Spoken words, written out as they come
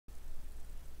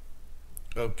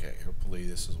Okay, hopefully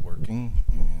this is working,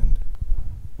 and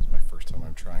it's my first time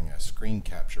I'm trying a screen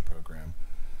capture program,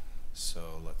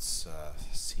 so let's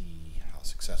see how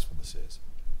successful this is.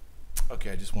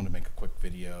 Okay, I just want to make a quick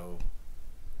video,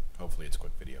 hopefully it's a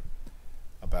quick video,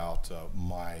 about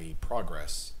my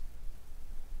progress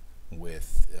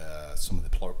with some of the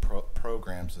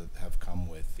programs that have come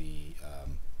with the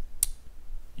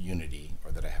Unity,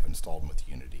 or that I have installed with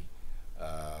Unity.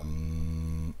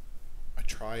 I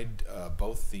tried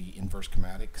both the inverse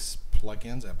schematics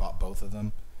plugins. I bought both of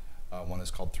them. One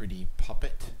is called 3D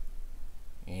Puppet,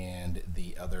 and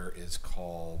the other is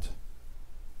called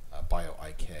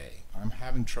BioIK. I'm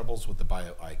having troubles with the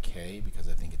BioIK because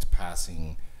I think it's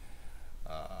passing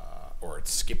or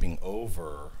it's skipping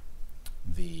over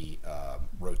the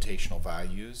rotational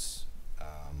values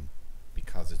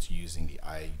because it's using the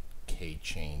IK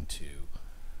chain to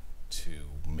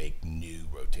make new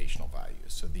rotational values.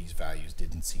 So these values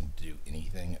didn't seem to do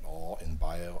anything at all in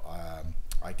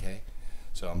BioIK.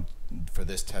 So for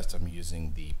this test I'm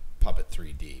using the Puppet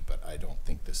 3D, but I don't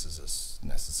think this is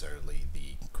necessarily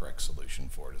the correct solution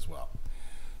for it as well.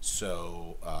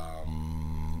 So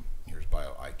here's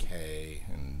BioIK,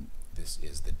 and this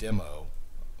is the demo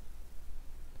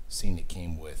scene that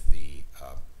came with the,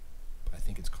 I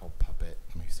think it's called Puppet.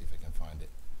 Let me see if I can find it.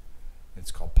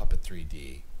 It's called Puppet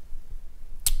 3D.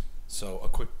 So a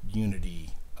quick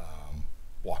Unity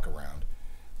walk around.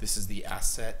 This is the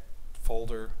asset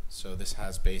folder. So this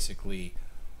has basically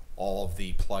all of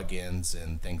the plugins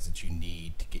and things that you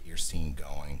need to get your scene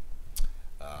going.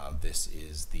 This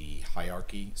is the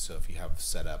hierarchy. So if you have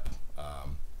set up,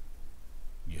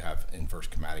 you have inverse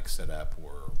schematics set up,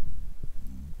 or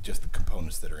just the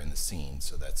components that are in the scene.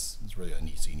 So it's really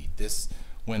neat. So you need this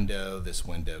window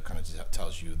kind of just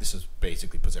tells you, this is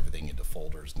basically puts everything into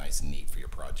folders nice and neat for your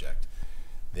project.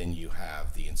 Then you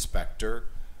have the inspector,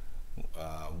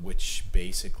 which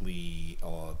basically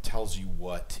tells you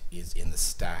what is in the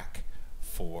stack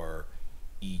for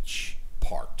each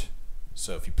part.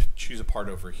 So if you choose a part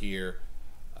over here,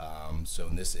 so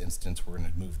in this instance we're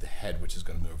going to move the head, which is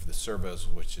going to move the servos,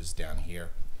 which is down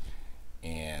here.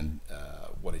 And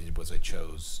what I did was I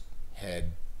chose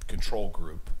head control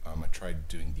group. I tried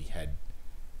doing the head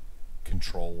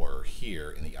controller here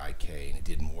in the IK, and it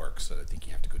didn't work, so I think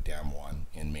you have to go down one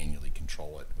and manually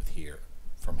control it with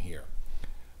from here.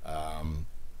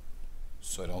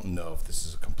 So I don't know if this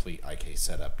is a complete IK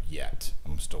setup yet.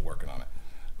 I'm still working on it.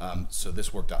 So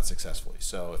this worked out successfully.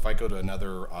 So if I go to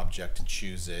another object and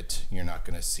choose it, you're not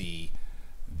going to see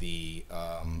the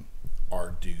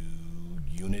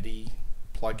Unity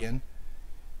plugin,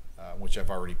 which I've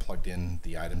already plugged in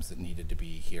the items that needed to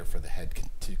be here for the head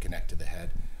to connect to the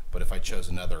head. But if I chose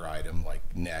another item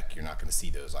like neck, you're not going to see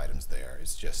those items there.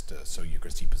 It's just so you're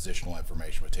going to see positional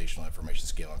information, rotational information,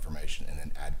 scale information, and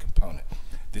then add component.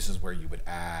 This is where you would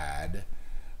add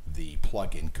the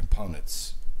plugin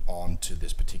components onto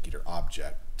this particular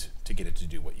object to get it to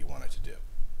do what you want it to do.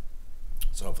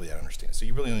 So hopefully that understands. So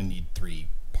you really only need three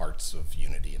parts of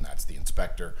Unity, and that's the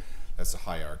inspector, that's the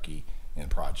hierarchy, and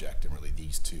project. And really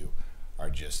these two are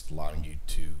just allowing you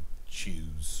to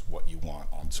choose what you want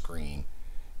on screen.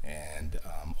 And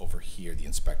over here the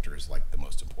inspector is like the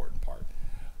most important part.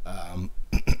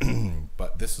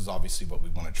 But this is obviously what we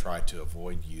want to try to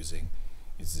avoid using,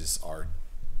 is this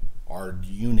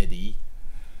Unity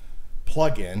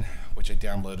plugin, which I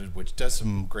downloaded, which does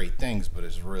some great things, but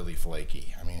is really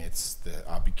flaky. I mean,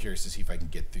 I'll be curious to see if I can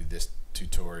get through this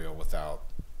tutorial without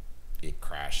it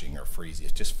crashing or freezing.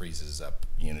 It just freezes up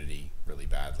Unity really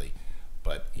badly,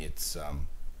 but it's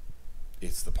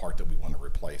the part that we want to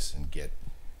replace and get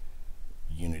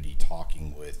Unity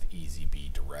talking with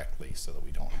EasyB directly, so that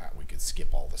we could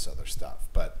skip all this other stuff.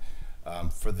 But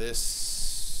for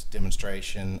this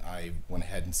demonstration, I went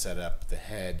ahead and set up the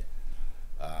head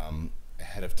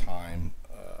ahead of time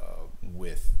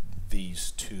with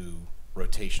these two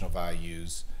rotational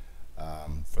values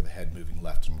for the head moving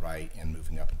left and right and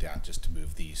moving up and down, just to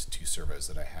move these two servos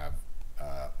that I have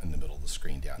in the middle of the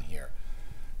screen down here.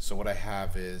 So what I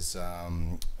have is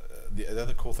the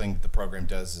other cool thing that the program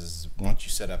does is, once you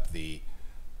set up the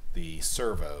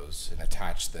servos and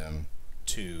attach them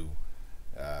to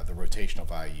the rotational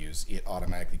values, it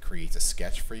automatically creates a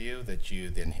sketch for you that you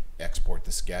then export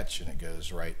the sketch, and it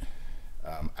goes right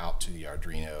out to the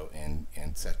Arduino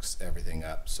and sets everything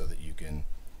up so that you can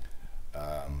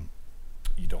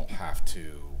you don't have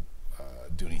to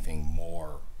do anything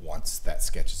more once that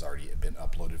sketch has already been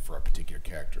uploaded for a particular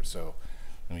character. So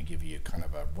let me give you kind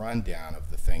of a rundown of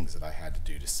the things that I had to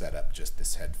do to set up just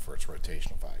this head for its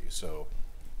rotational value. So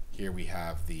here we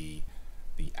have the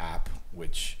app,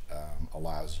 which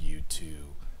allows you to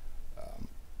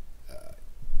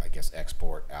guess,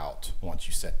 export out once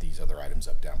you set these other items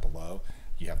up down below.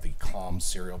 You have the COM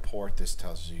serial port. This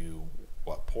tells you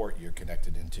what port you're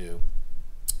connected into,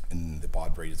 and the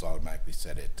baud rate is automatically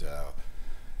set at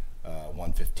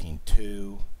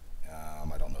 115.2.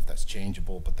 I don't know if that's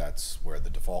changeable, but that's where the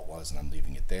default was, and I'm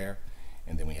leaving it there.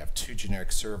 And then we have two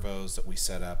generic servos that we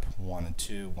set up, 1 and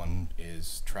 2. One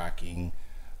is tracking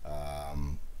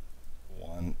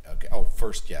one. Okay. Oh,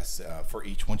 first, yes. For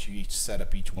each, once you each set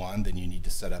up each one, then you need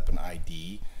to set up an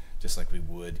ID, just like we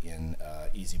would in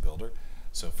Easy Builder.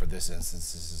 So for this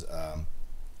instance, this is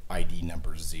ID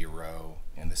number 0,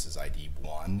 and this is ID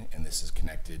 1, and this is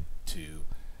connected to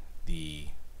the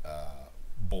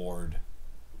board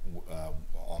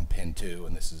on pin 2,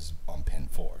 and this is on pin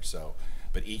 4. So,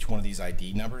 but each one of these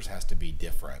ID numbers has to be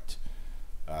different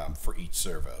for each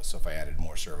servo. So if I added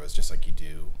more servos, just like you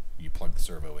do, you plug the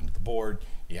servo into the board,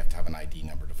 you have to have an ID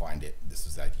number to find it. This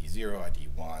is ID 0, ID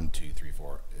 1, 2, 3,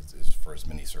 4, is for as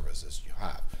many servos as you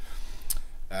have.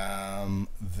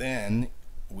 Then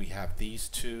we have these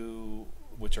two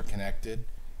which are connected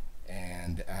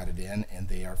and added in, and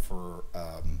they are for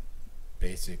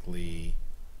basically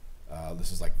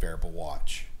this is like variable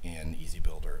watch in Easy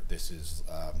Builder. This is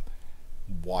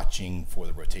watching for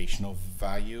the rotational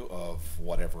value of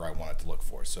whatever I want it to look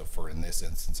for. So for in this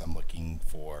instance, I'm looking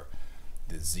for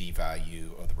the Z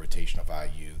value or the rotational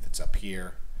value that's up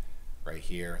here, right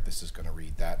here. This is going to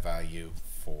read that value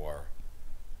for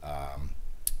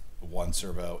one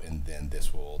servo, and then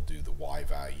this will do the Y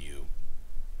value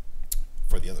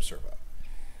for the other servo.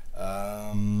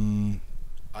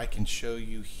 I can show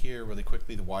you here really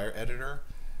quickly the wire editor,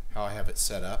 how I have it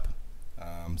set up.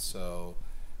 So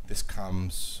this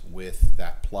comes with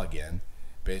that plugin.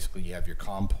 Basically, you have your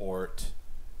COM port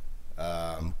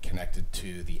connected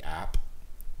to the app,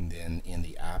 and then in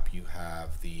the app you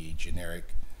have the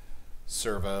generic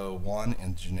servo 1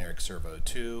 and generic servo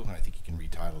 2, and I think you can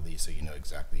retitle these so you know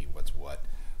exactly what's what.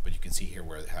 But you can see here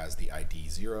where it has the ID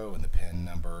 0 and the pin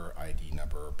number, ID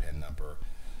number, pin number,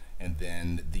 and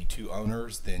then the two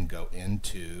owners then go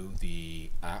into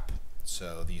the app.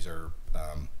 So these are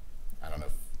I don't know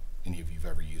if any of you have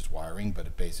ever used wiring, but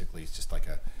it basically is just like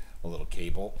a little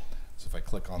cable. So if I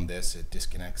click on this, it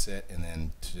disconnects it, and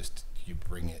then you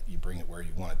bring it where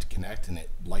you want it to connect, and it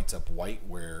lights up white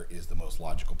where is the most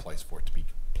logical place for it to be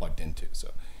plugged into.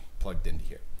 So plugged into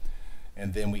here.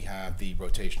 And then we have the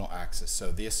rotational axis.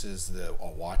 So this is a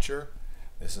watcher.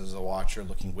 This is a watcher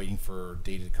waiting for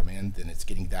data to come in. Then it's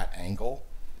getting that angle.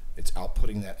 It's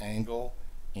outputting that angle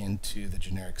into the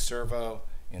generic servo,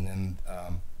 and then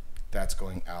that's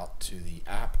going out to the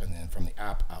app, and then from the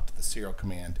app out to the serial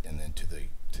command, and then to the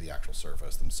actual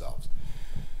servos themselves.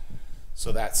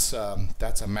 So that's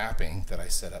a mapping that I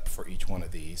set up for each one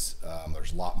of these.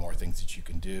 There's a lot more things that you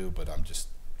can do, but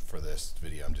for this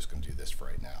video, I'm just going to do this for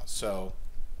right now. So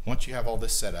once you have all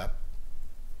this set up,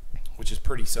 which is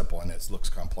pretty simple and it looks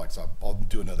complex, I'll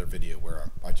do another video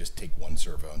where I just take one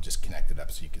servo and just connect it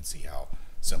up so you can see how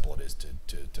simple it is to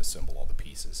assemble all the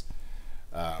pieces.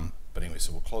 But anyway,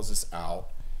 so we'll close this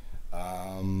out.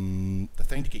 The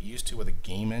thing to get used to with a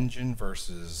game engine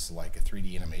versus like a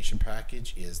 3D animation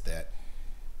package is that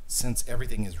since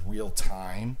everything is real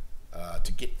time,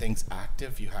 to get things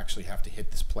active, you actually have to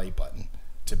hit this play button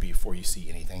before you see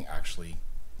anything actually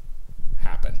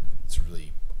happen. It's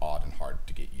really odd and hard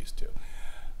to get used to,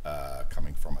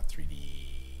 coming from a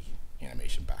 3D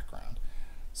animation background.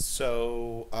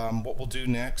 So what we'll do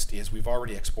next is we've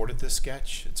already exported this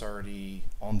sketch. It's already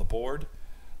on the board.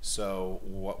 So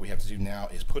what we have to do now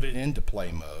is put it into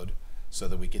play mode so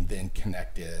that we can then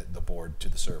connect the board to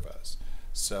the servos.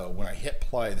 So when I hit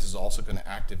play, this is also going to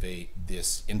activate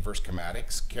this inverse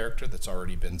schematics character that's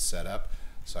already been set up.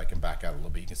 So I can back out a little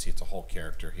bit. You can see it's a whole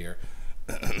character here,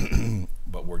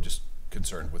 but we're just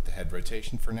concerned with the head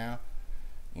rotation for now.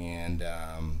 And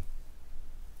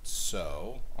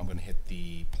so I'm going to hit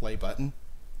the play button,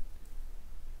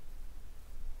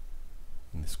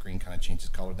 and the screen kind of changes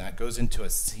color. That goes into a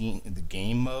scene in the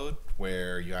game mode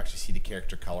where you actually see the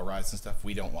character colorized and stuff.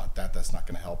 We don't want that. That's not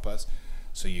going to help us.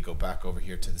 So you go back over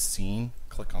here to the scene,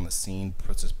 click on the scene,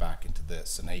 puts us back into this.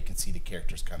 So now you can see the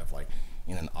characters kind of like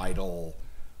in an idle,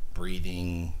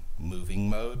 breathing, moving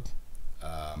mode.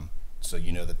 So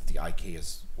you know that the IK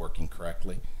is working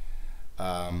correctly.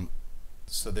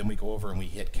 So then we go over and we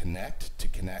hit connect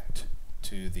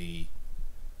to the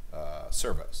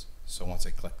servos. So once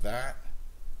I click that,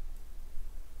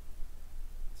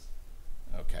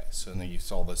 okay, so then you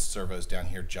saw the servos down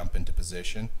here jump into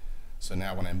position. So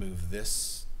now when I move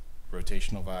this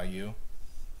rotational value,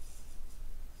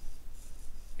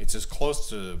 It's as close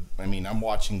to, I mean, I'm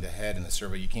watching the head and the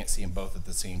servo. You can't see them both at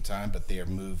the same time, but they are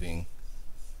moving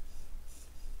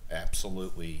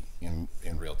absolutely in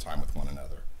real time with one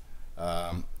another.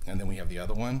 And then we have the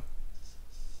other one.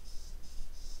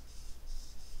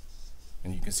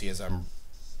 And you can see as I'm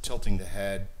tilting the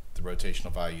head, the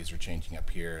rotational values are changing up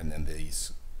here, and then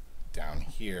these down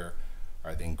here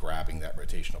are then grabbing that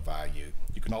rotational value.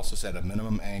 You can also set a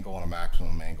minimum angle and a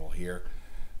maximum angle here.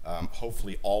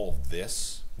 Hopefully all of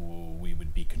this we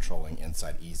would be controlling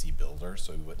inside Easy Builder,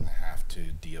 so we wouldn't have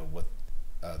to deal with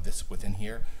this within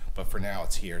here. But for now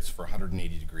it's here. It's for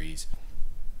 180 degrees.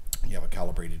 You have a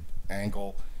calibrated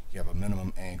angle, you have a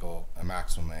minimum angle, a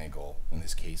maximum angle, in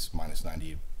this case minus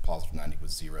 90, positive 90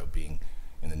 with 0 being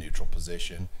in the neutral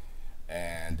position.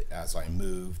 And as I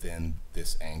move, then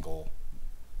this angle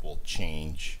will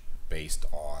change based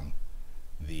on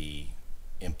the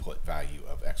input value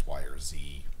of X, Y, or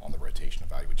Z on the rotational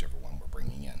value, whichever one we're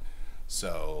bringing in.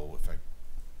 So if I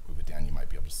move it down, you might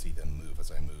be able to see them move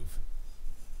as I move.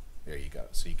 There you go.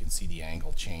 So you can see the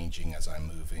angle changing as I'm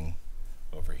moving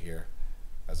over here,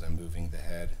 as I'm moving the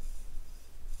head.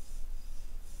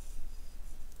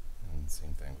 And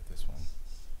same thing with this one.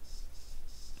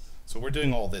 So we're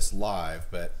doing all this live,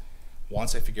 but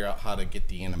once I figure out how to get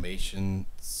the animation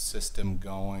system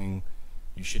going,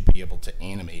 you should be able to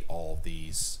animate all of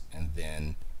these and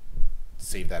then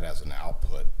save that as an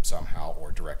output somehow,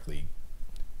 or directly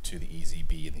to the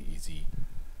EasyB and the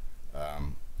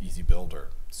Easy Builder,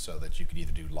 so that you could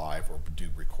either do live or do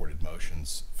recorded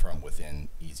motions from within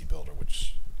Easy Builder,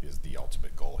 which is the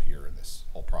ultimate goal here in this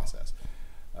whole process.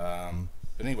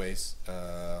 But anyways,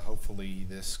 hopefully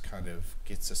this kind of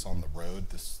gets us on the road,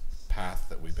 this path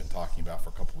that we've been talking about for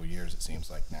a couple of years, it seems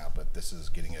like now, but this is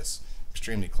getting us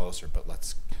extremely closer. But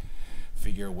let's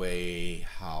figure a way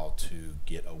how to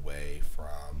get away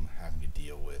from having to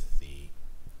deal with the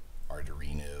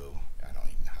Arduino. I don't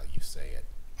even know how you say it.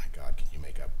 My God, can you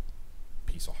make a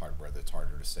piece of hardware that's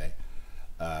harder to say?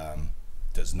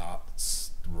 Does not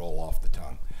roll off the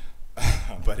tongue.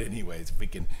 But anyways, if we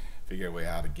can figure a way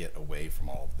how to get away from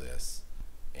all of this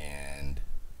and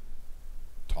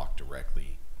talk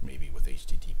directly, maybe with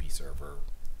HTTP server,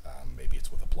 maybe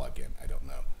it's with a plugin, I don't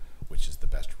know which is the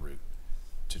best route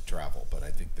to travel, but I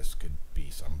think this could be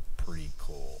some pretty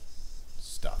cool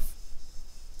stuff.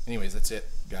 Anyways, that's it.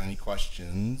 Got any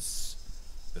questions?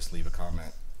 Just leave a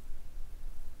comment.